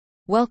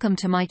Welcome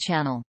to my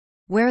channel,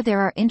 where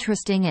there are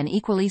interesting and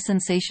equally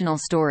sensational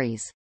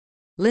stories.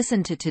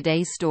 Listen to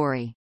today's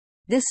story.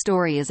 This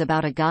story is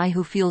about a guy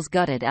who feels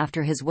gutted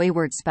after his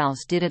wayward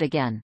spouse did it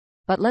again.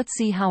 But let's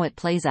see how it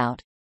plays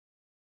out.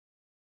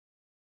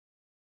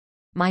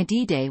 My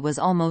D-Day was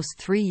almost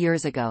 3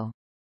 years ago.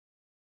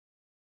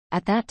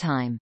 At that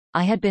time,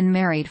 I had been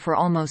married for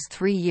almost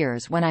 3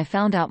 years when I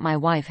found out my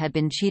wife had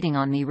been cheating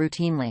on me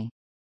routinely.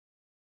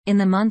 In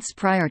the months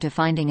prior to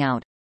finding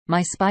out,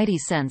 my spidey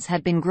sense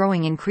had been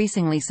growing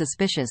increasingly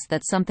suspicious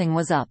that something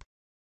was up.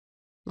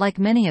 Like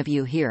many of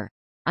you here,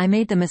 I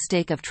made the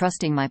mistake of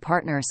trusting my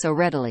partner so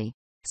readily,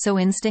 so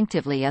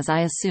instinctively, as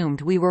I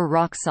assumed we were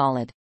rock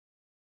solid.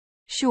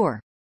 Sure,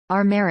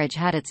 our marriage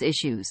had its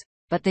issues,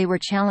 but they were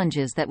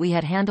challenges that we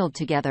had handled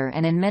together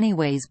and in many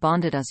ways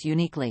bonded us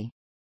uniquely.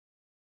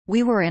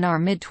 We were in our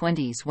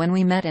mid-20s when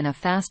we met in a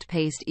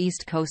fast-paced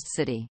East Coast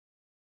city.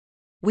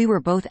 We were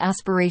both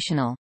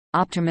aspirational,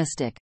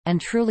 optimistic, and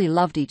truly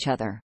loved each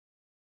other.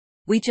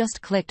 We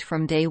just clicked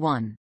from day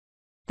one.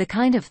 The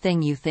kind of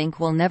thing you think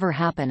will never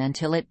happen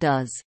until it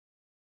does.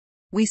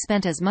 We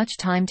spent as much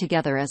time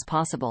together as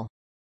possible.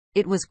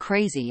 It was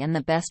crazy in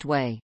the best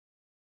way.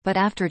 But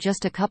after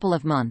just a couple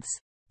of months,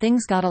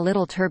 things got a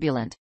little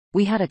turbulent.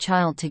 We had a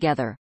child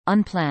together,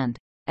 unplanned,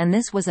 and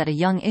this was at a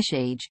young-ish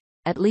age,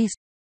 at least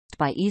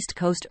by East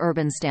Coast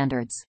urban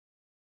standards.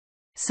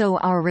 So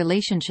our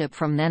relationship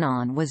from then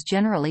on was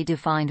generally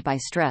defined by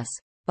stress,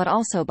 but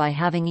also by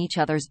having each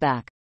other's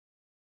back.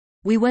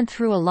 We went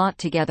through a lot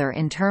together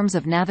in terms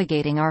of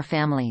navigating our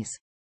families.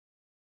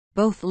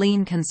 Both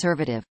lean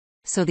conservative,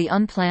 so the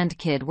unplanned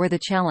kid were the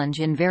challenge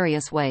in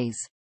various ways.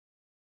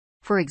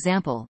 For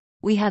example,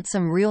 we had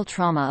some real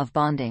trauma of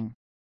bonding.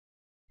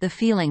 The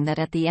feeling that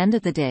at the end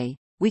of the day,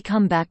 we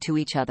come back to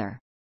each other.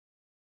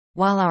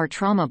 While our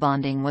trauma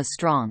bonding was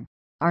strong,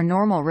 our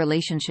normal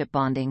relationship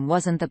bonding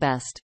wasn't the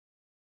best.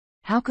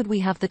 How could we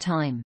have the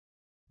time?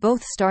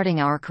 Both starting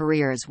our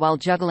careers while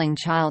juggling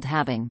child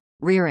having,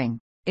 rearing,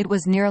 it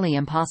was nearly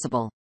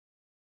impossible.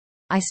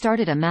 I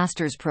started a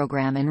master's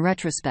program in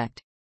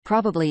retrospect,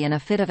 probably in a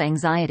fit of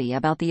anxiety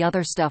about the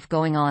other stuff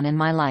going on in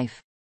my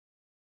life.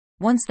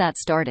 Once that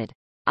started,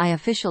 I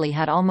officially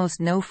had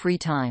almost no free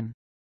time.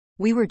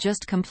 We were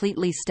just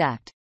completely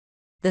stacked.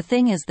 The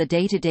thing is, the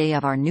day-to-day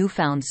of our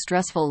newfound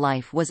stressful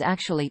life was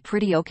actually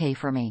pretty okay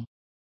for me.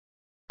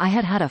 I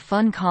had had a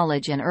fun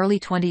college and early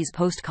 20s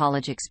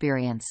post-college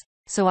experience,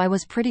 so I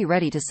was pretty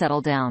ready to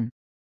settle down.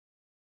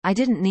 I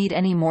didn't need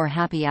any more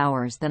happy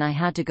hours than I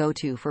had to go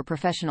to for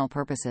professional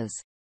purposes.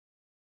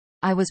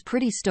 I was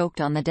pretty stoked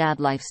on the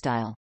dad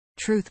lifestyle,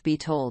 truth be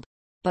told,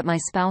 but my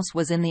spouse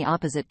was in the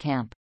opposite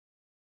camp.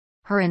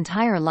 Her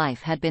entire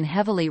life had been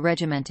heavily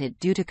regimented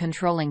due to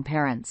controlling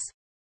parents.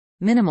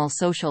 Minimal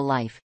social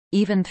life,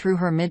 even through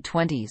her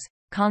mid-20s,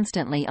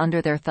 constantly under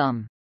their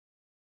thumb.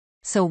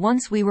 So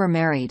once we were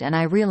married and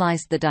I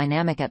realized the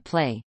dynamic at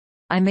play,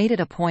 I made it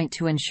a point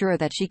to ensure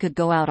that she could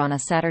go out on a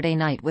Saturday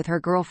night with her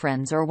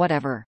girlfriends or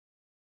whatever.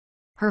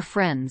 Her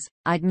friends,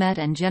 I'd met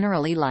and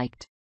generally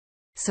liked.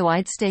 So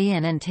I'd stay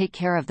in and take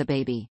care of the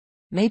baby,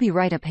 maybe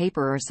write a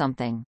paper or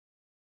something.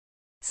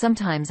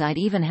 Sometimes I'd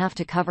even have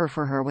to cover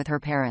for her with her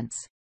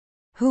parents,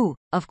 who,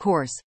 of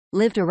course,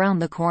 lived around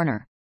the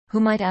corner,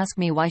 who might ask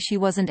me why she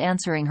wasn't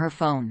answering her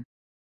phone.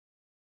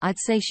 I'd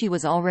say she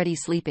was already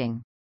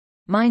sleeping.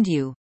 Mind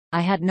you,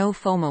 I had no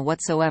FOMO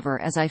whatsoever,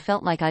 as I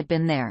felt like I'd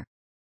been there,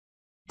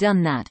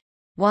 done that.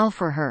 While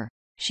for her,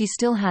 she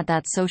still had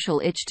that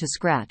social itch to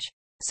scratch,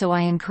 so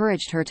I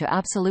encouraged her to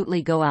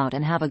absolutely go out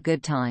and have a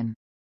good time.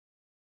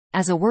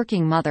 As a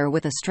working mother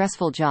with a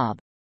stressful job,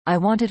 I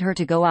wanted her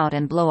to go out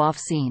and blow off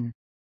steam.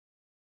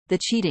 The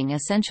cheating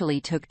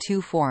essentially took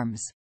two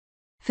forms: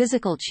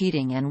 physical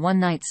cheating and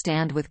one-night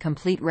stand with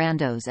complete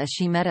randos as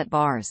she met at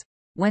bars,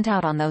 went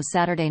out on those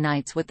Saturday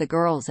nights with the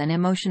girls, and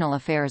emotional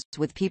affairs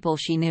with people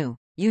she knew,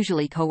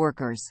 usually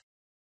coworkers.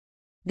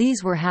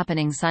 These were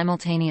happening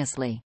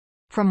simultaneously.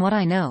 From what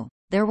I know,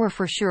 there were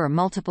for sure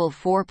multiple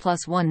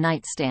 4+1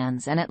 night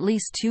stands and at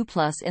least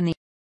 2+ in the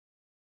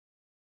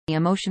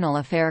emotional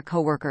affair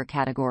coworker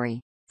category.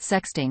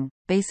 Sexting,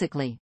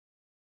 basically.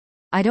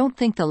 I don't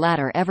think the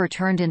latter ever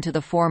turned into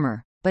the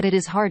former, but it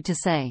is hard to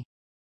say.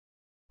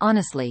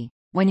 Honestly,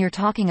 when you're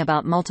talking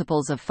about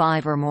multiples of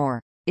 5 or more,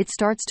 it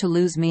starts to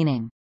lose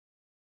meaning.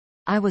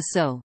 I was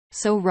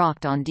so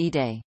rocked on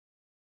D-Day.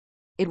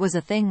 It was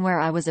a thing where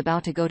I was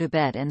about to go to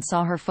bed and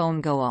saw her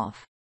phone go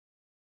off.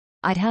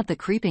 I'd had the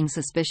creeping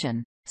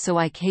suspicion, so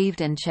I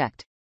caved and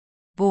checked.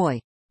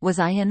 Boy, was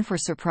I in for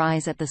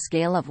surprise at the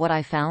scale of what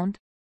I found.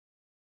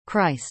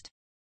 Christ.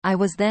 I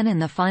was then in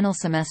the final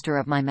semester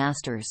of my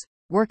master's,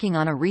 working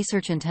on a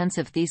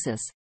research-intensive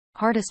thesis,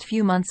 hardest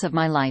few months of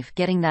my life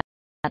getting that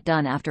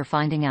done after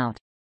finding out.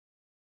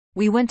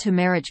 We went to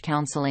marriage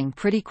counseling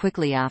pretty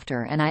quickly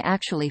after, and I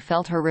actually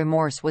felt her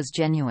remorse was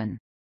genuine.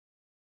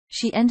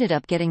 She ended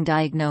up getting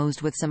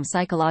diagnosed with some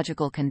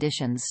psychological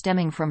conditions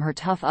stemming from her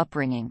tough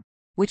upbringing,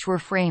 which were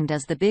framed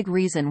as the big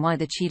reason why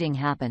the cheating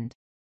happened.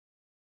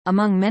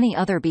 Among many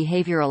other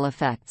behavioral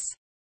effects,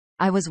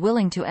 I was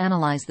willing to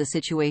analyze the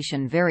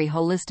situation very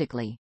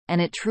holistically,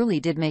 and it truly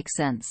did make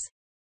sense.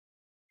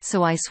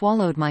 So I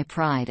swallowed my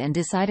pride and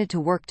decided to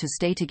work to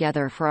stay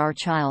together for our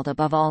child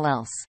above all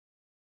else.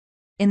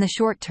 In the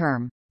short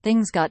term,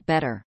 things got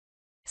better.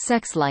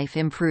 Sex life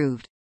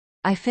improved.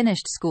 I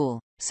finished school,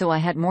 so I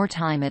had more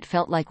time. It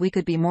felt like we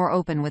could be more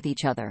open with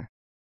each other.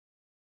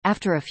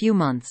 After a few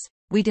months,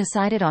 we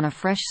decided on a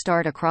fresh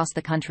start across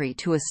the country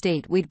to a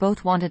state we'd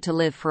both wanted to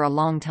live for a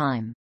long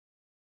time.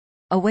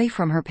 Away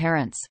from her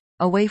parents,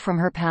 away from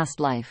her past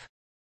life.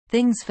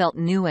 Things felt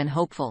new and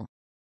hopeful.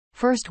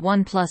 First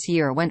 1+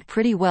 year went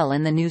pretty well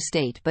in the new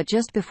state, but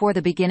just before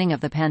the beginning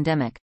of the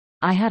pandemic,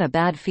 I had a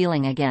bad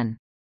feeling again.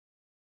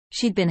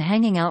 She'd been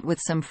hanging out with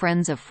some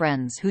friends of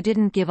friends who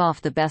didn't give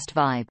off the best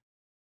vibe.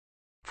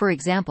 For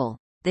example,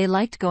 they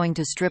liked going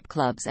to strip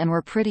clubs and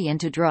were pretty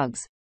into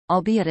drugs,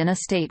 albeit in a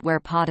state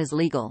where pot is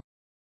legal.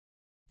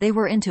 They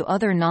were into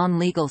other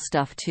non-legal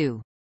stuff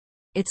too.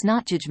 It's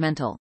not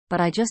judgmental, but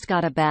I just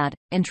got a bad,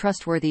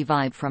 untrustworthy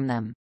vibe from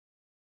them.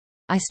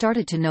 I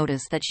started to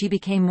notice that she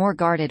became more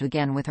guarded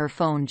again with her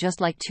phone,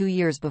 just like 2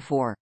 years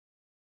before.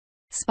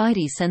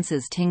 Spidey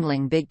senses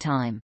tingling big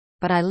time,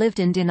 but I lived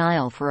in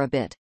denial for a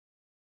bit.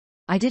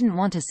 I didn't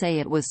want to say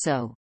it was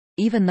so,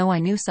 even though I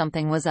knew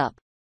something was up.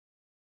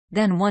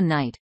 Then one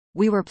night,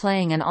 we were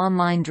playing an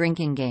online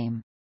drinking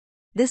game.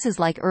 This is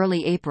like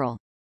early April,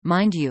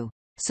 mind you,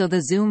 so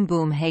the Zoom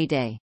boom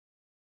heyday.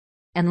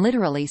 And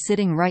literally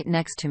sitting right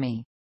next to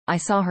me, I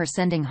saw her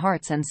sending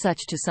hearts and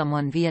such to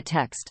someone via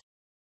text.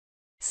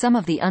 Some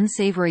of the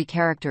unsavory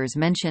characters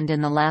mentioned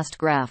in the last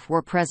graph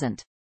were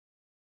present.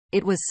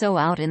 It was so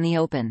out in the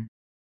open.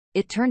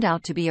 It turned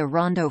out to be a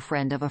rando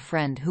friend of a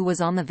friend who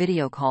was on the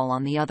video call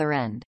on the other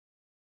end.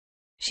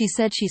 She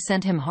said she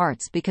sent him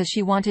hearts because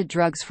she wanted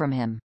drugs from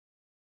him.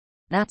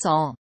 That's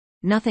all.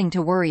 Nothing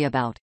to worry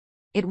about.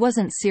 It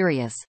wasn't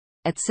serious,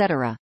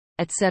 etc.,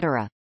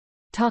 etc.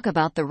 Talk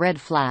about the red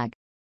flag.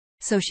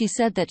 So she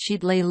said that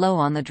she'd lay low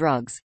on the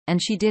drugs,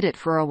 and she did it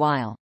for a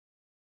while.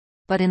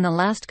 But in the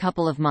last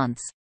couple of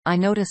months, I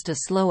noticed a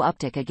slow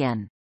uptick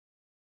again.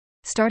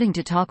 Starting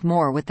to talk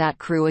more with that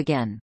crew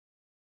again.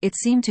 It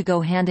seemed to go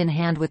hand in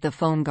hand with the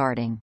phone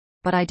guarding,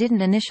 but I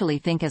didn't initially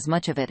think as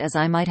much of it as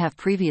I might have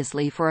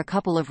previously for a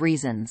couple of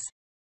reasons.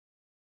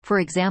 For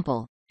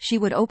example, she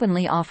would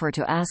openly offer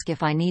to ask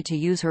if I need to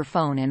use her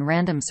phone in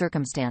random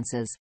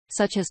circumstances,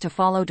 such as to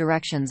follow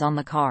directions on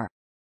the car.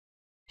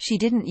 She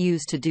didn't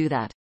use to do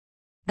that.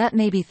 That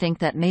made me think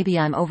that maybe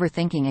I'm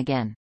overthinking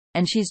again,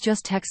 and she's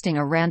just texting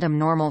a random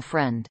normal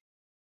friend.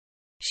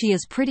 She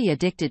is pretty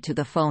addicted to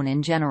the phone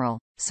in general,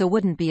 so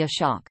wouldn't be a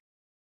shock.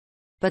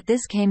 But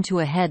this came to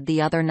a head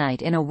the other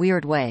night in a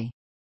weird way.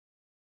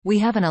 We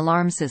have an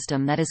alarm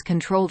system that is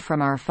controlled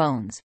from our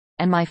phones,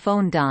 and my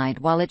phone died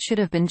while it should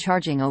have been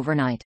charging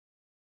overnight.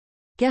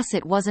 Guess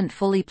it wasn't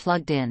fully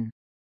plugged in.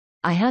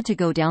 I had to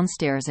go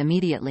downstairs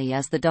immediately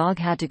as the dog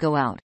had to go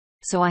out,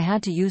 so I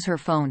had to use her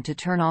phone to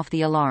turn off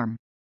the alarm.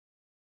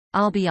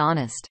 I'll be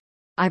honest.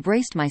 I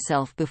braced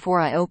myself before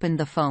I opened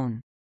the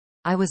phone.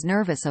 I was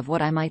nervous of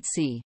what I might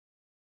see.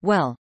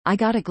 Well, I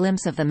got a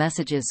glimpse of the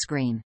messages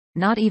screen,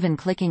 not even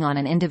clicking on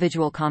an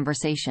individual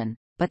conversation,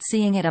 but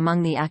seeing it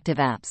among the active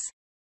apps.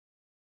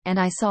 And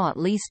I saw at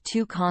least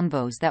 2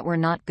 convos that were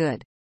not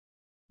good.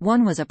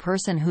 One was a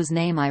person whose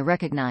name I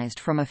recognized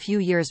from a few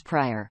years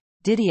prior,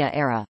 Didia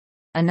Era,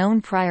 a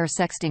known prior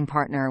sexting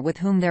partner with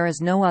whom there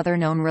is no other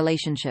known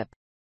relationship.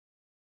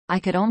 I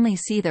could only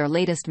see their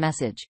latest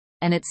message,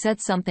 and it said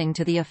something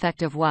to the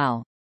effect of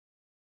wow.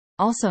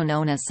 Also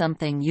known as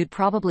something you'd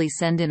probably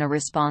send in a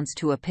response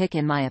to a pic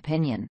in my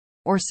opinion,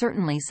 or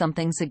certainly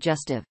something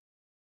suggestive.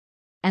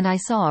 And I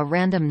saw a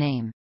random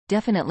name,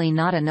 definitely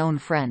not a known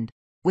friend,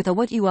 with a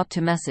 "what you up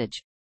to"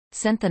 message,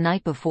 sent the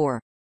night before,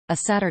 a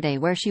Saturday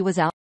where she was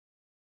out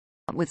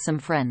with some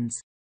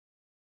friends.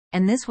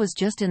 And this was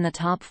just in the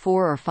top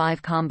 4 or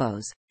 5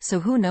 combos, so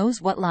who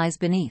knows what lies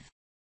beneath.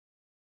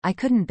 I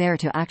couldn't bear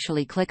to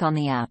actually click on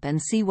the app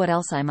and see what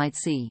else I might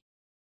see.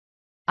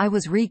 I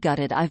was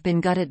re-gutted. I've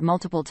been gutted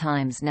multiple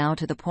times now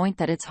to the point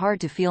that it's hard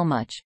to feel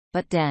much,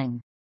 but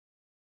dang.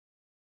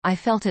 I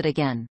felt it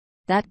again.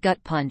 That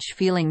gut punch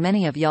feeling.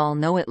 Many of y'all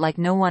know it like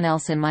no one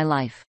else in my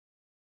life.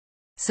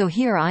 So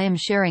here I am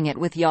sharing it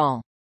with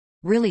y'all.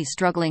 Really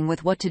struggling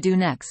with what to do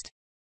next.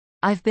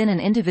 I've been in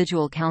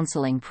individual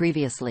counseling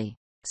previously,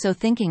 so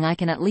thinking I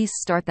can at least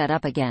start that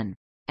up again,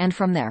 and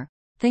from there,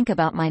 think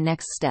about my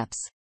next steps.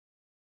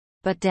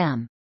 But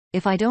damn,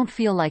 if I don't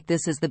feel like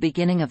this is the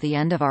beginning of the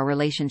end of our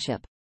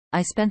relationship.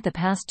 I spent the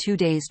past 2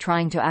 days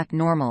trying to act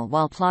normal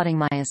while plotting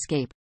my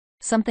escape,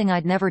 something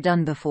I'd never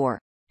done before,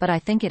 but I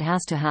think it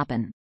has to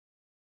happen.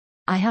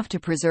 I have to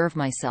preserve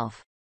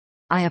myself.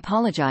 I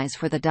apologize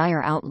for the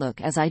dire outlook,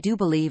 as I do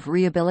believe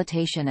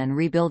rehabilitation and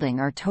rebuilding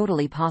are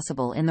totally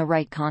possible in the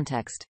right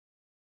context.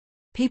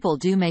 People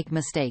do make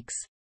mistakes,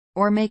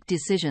 or make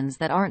decisions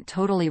that aren't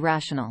totally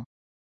rational.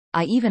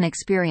 I even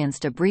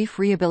experienced a brief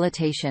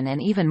rehabilitation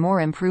and even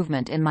more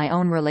improvement in my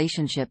own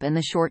relationship in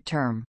the short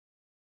term.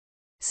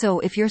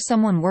 So if you're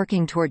someone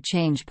working toward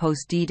change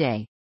post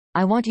D-Day,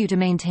 I want you to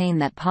maintain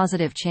that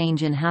positive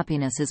change in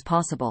happiness is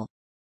possible.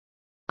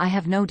 I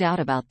have no doubt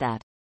about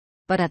that.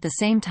 But at the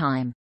same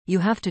time, you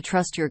have to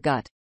trust your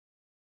gut.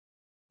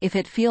 If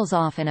it feels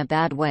off in a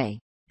bad way,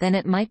 then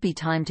it might be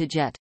time to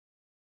jet.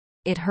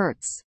 It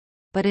hurts.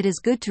 But it is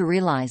good to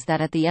realize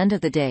that at the end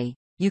of the day,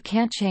 you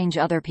can't change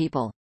other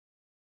people.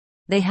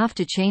 They have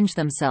to change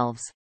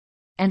themselves.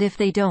 And if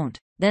they don't,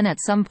 then at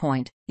some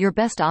point, your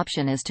best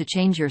option is to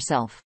change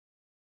yourself.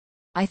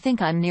 I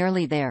think I'm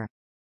nearly there.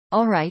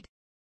 All right.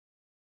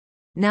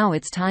 Now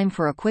it's time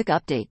for a quick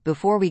update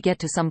before we get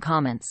to some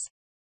comments.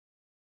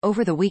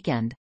 Over the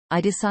weekend,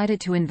 I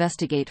decided to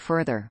investigate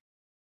further.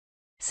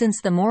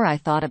 Since the more I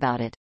thought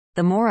about it,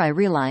 the more I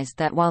realized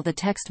that while the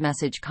text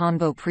message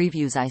convo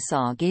previews I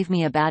saw gave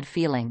me a bad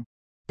feeling,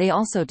 they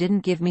also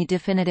didn't give me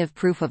definitive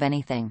proof of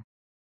anything.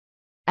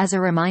 As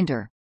a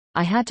reminder,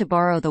 I had to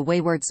borrow the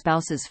wayward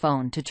spouse's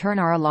phone to turn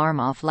our alarm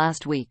off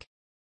last week.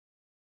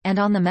 And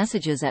on the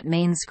messages at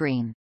main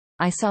screen,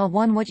 I saw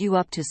one "what you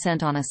up to"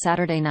 sent on a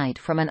Saturday night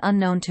from an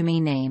unknown to me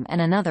name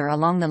and another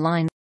along the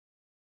lines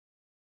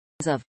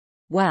of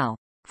 "wow"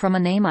 from a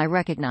name I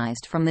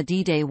recognized from the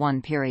D-Day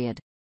 1 period.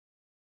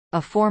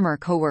 A former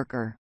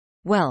coworker.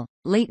 Well,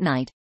 late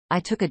night,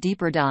 I took a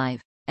deeper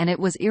dive, and it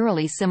was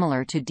eerily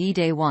similar to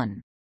D-Day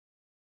 1.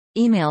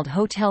 Emailed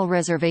hotel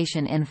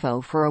reservation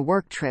info for a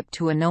work trip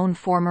to a known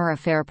former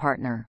affair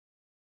partner.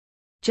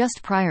 Just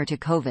prior to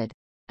COVID,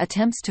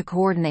 attempts to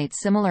coordinate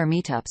similar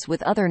meetups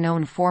with other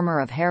known former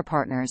affair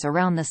partners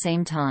around the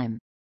same time.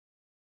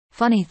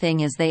 Funny thing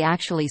is they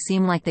actually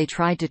seem like they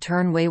tried to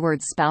turn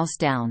wayward spouse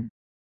down.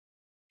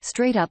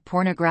 Straight-up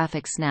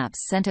pornographic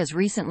snaps sent as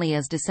recently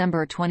as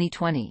December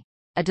 2020.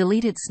 A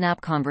deleted Snap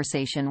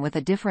conversation with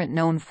a different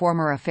known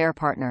former affair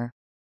partner.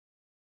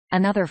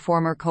 Another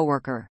former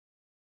coworker.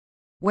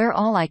 Where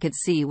all I could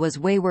see was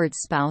wayward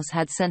spouse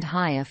had sent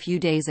hi a few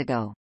days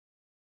ago.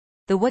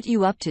 The "what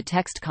you up to"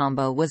 text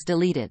combo was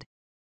deleted.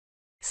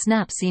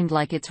 Snap seemed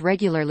like it's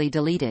regularly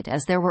deleted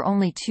as there were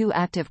only 2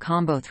 active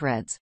combo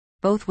threads,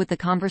 both with the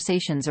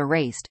conversations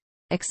erased,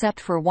 except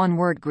for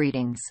one-word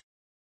greetings.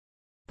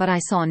 But I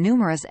saw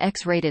numerous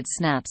X-rated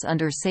snaps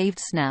under saved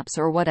snaps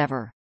or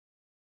whatever.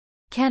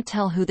 Can't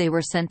tell who they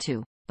were sent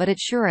to, but it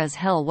sure as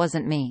hell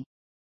wasn't me.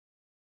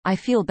 I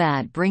feel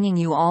bad bringing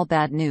you all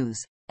bad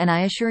news, and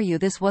I assure you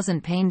this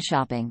wasn't pain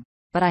shopping,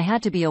 but I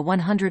had to be a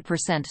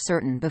 100%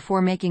 certain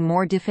before making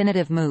more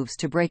definitive moves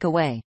to break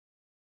away.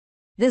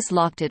 This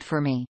locked it for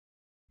me.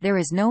 There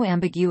is no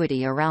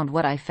ambiguity around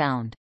what I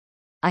found.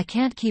 I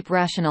can't keep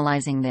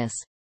rationalizing this,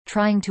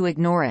 trying to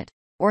ignore it,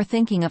 or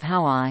thinking of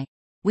how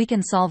we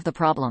can solve the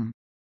problem.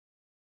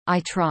 I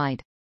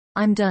tried.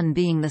 I'm done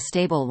being the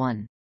stable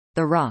one,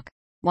 the rock,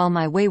 while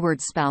my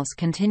wayward spouse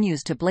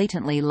continues to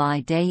blatantly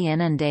lie day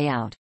in and day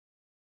out.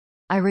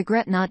 I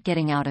regret not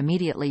getting out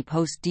immediately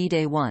post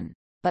D-Day 1,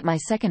 but my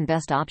second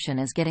best option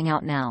is getting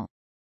out now.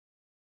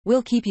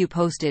 We'll keep you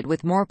posted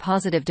with more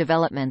positive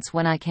developments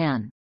when I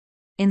can.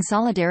 In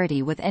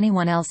solidarity with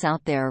anyone else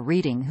out there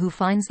reading who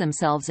finds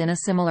themselves in a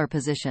similar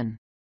position.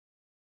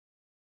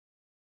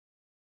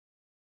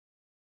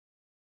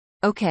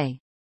 Okay.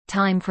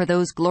 Time for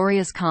those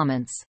glorious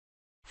comments.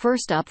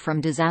 First up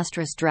from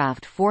Disastrous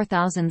Draft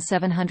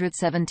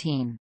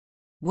 4717.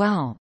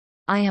 Wow.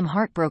 I am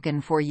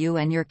heartbroken for you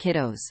and your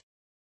kiddos.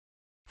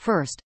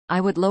 First,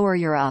 I would lower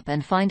your up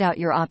and find out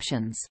your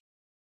options.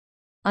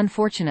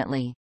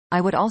 Unfortunately, I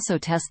would also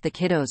test the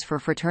kiddos for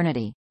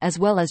fraternity, as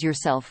well as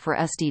yourself for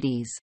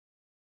STDs.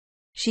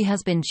 She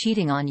has been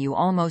cheating on you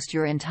almost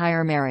your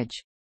entire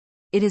marriage.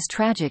 It is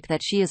tragic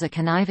that she is a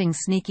conniving,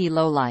 sneaky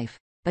lowlife,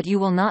 but you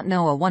will not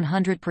know a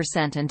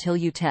 100% until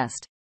you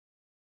test.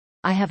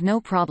 I have no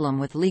problem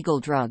with legal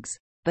drugs,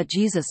 but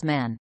Jesus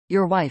man,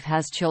 your wife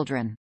has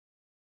children.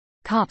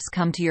 Cops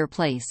come to your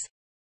place.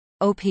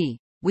 OP.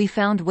 We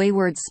found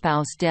wayward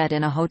spouse dead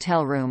in a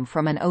hotel room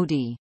from an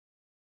OD.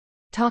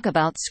 Talk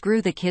about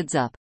screw the kids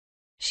up.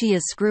 She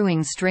is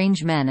screwing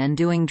strange men and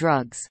doing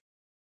drugs.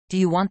 Do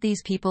you want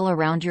these people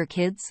around your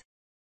kids?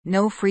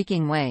 No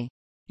freaking way.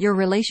 Your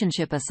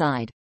relationship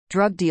aside,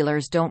 drug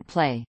dealers don't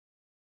play.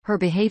 Her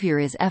behavior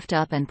is effed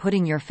up and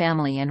putting your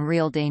family in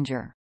real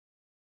danger.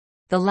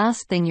 The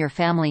last thing your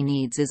family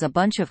needs is a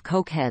bunch of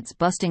cokeheads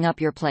busting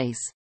up your place.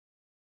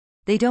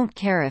 They don't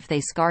care if they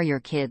scar your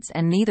kids,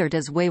 and neither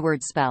does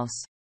wayward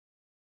spouse.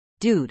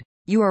 Dude,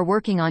 you are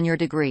working on your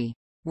degree,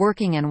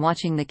 working and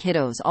watching the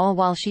kiddos all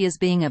while she is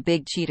being a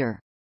big cheater.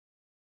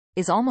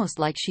 Is almost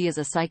like she is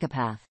a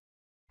psychopath.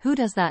 Who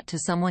does that to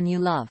someone you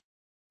love?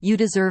 You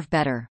deserve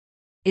better.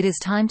 It is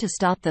time to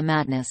stop the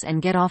madness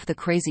and get off the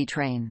crazy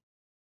train.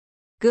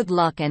 Good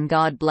luck and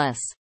God bless.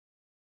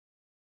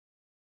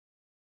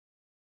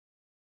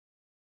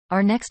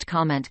 Our next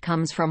comment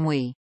comes from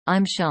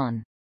I'm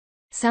Sean.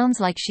 Sounds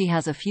like she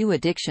has a few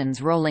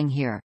addictions rolling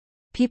here.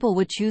 People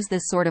would choose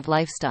this sort of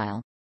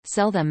lifestyle,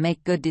 sell them,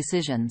 make good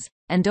decisions,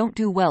 and don't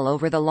do well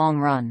over the long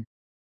run.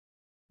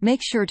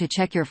 Make sure to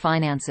check your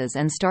finances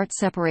and start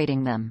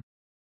separating them.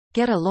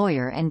 Get a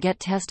lawyer and get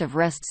test of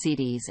rest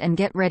CDs and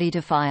get ready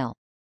to file.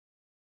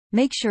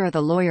 Make sure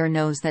the lawyer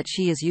knows that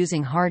she is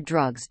using hard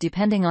drugs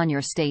depending on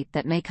your state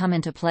that may come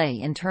into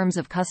play in terms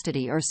of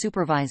custody or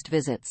supervised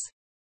visits.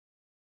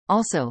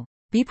 Also,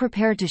 be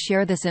prepared to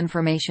share this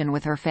information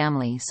with her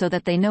family so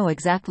that they know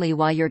exactly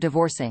why you're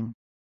divorcing.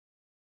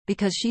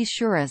 Because she's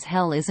sure as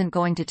hell isn't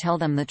going to tell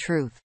them the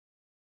truth.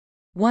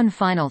 One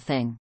final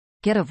thing.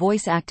 Get a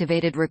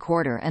voice-activated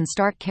recorder and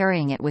start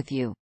carrying it with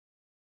you.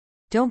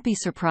 Don't be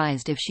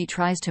surprised if she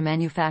tries to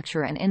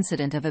manufacture an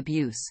incident of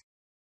abuse.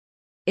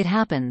 It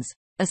happens,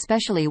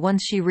 especially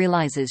once she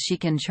realizes she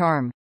can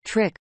charm,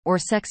 trick, or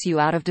sex you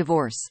out of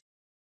divorce.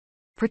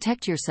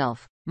 Protect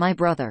yourself, my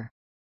brother.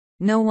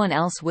 No one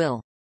else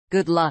will.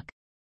 Good luck.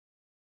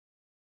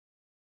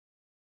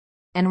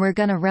 And we're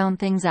gonna round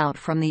things out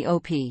from the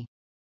OP.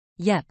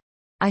 Yep.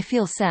 I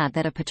feel sad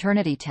that a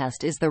paternity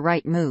test is the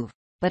right move,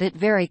 but it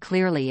very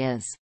clearly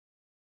is.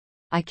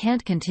 I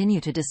can't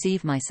continue to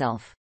deceive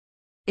myself.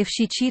 If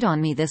she cheated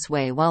on me this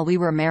way while we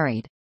were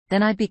married,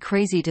 then I'd be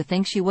crazy to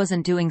think she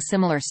wasn't doing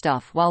similar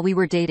stuff while we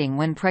were dating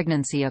when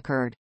pregnancy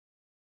occurred.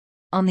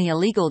 On the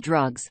illegal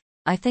drugs,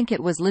 I think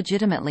it was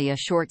legitimately a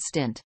short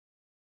stint.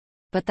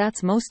 But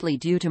that's mostly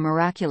due to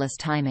miraculous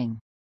timing.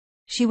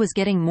 She was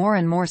getting more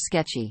and more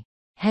sketchy,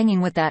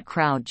 hanging with that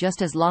crowd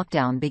just as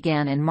lockdown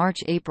began in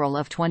March-April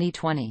of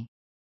 2020.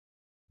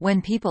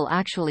 When people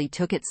actually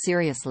took it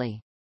seriously.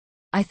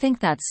 I think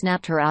that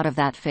snapped her out of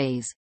that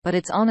phase, but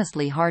it's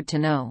honestly hard to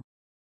know.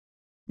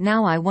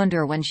 Now I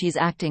wonder when she's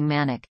acting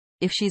manic,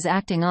 if she's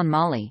acting on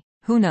Molly,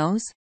 who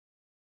knows?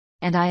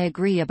 And I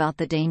agree about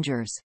the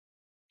dangers.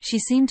 She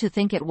seemed to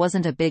think it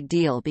wasn't a big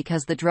deal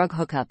because the drug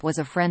hookup was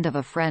a friend of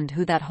a friend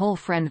who that whole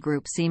friend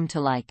group seemed to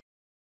like.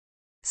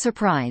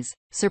 Surprise,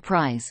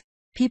 surprise.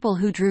 People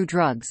who drew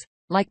drugs,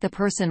 like the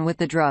person with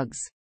the drugs.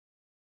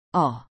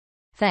 Oh.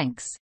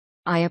 Thanks.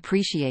 I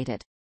appreciate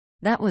it.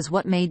 That was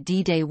what made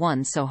D-Day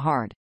 1 so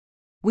hard.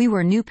 We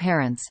were new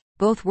parents,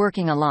 both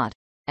working a lot,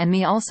 and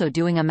me also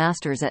doing a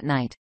master's at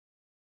night.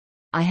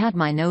 I had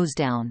my nose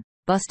down,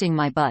 busting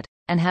my butt,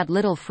 and had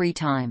little free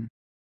time.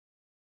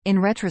 In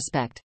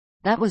retrospect,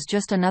 that was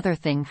just another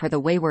thing for the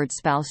wayward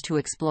spouse to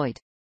exploit.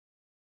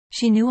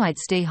 She knew I'd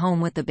stay home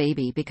with the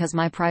baby because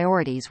my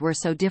priorities were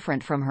so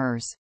different from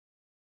hers.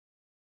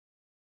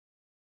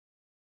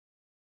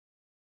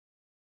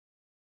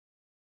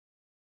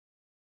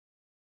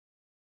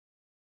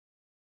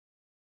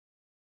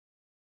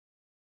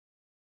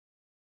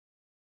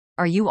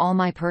 Are you all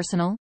my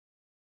personal?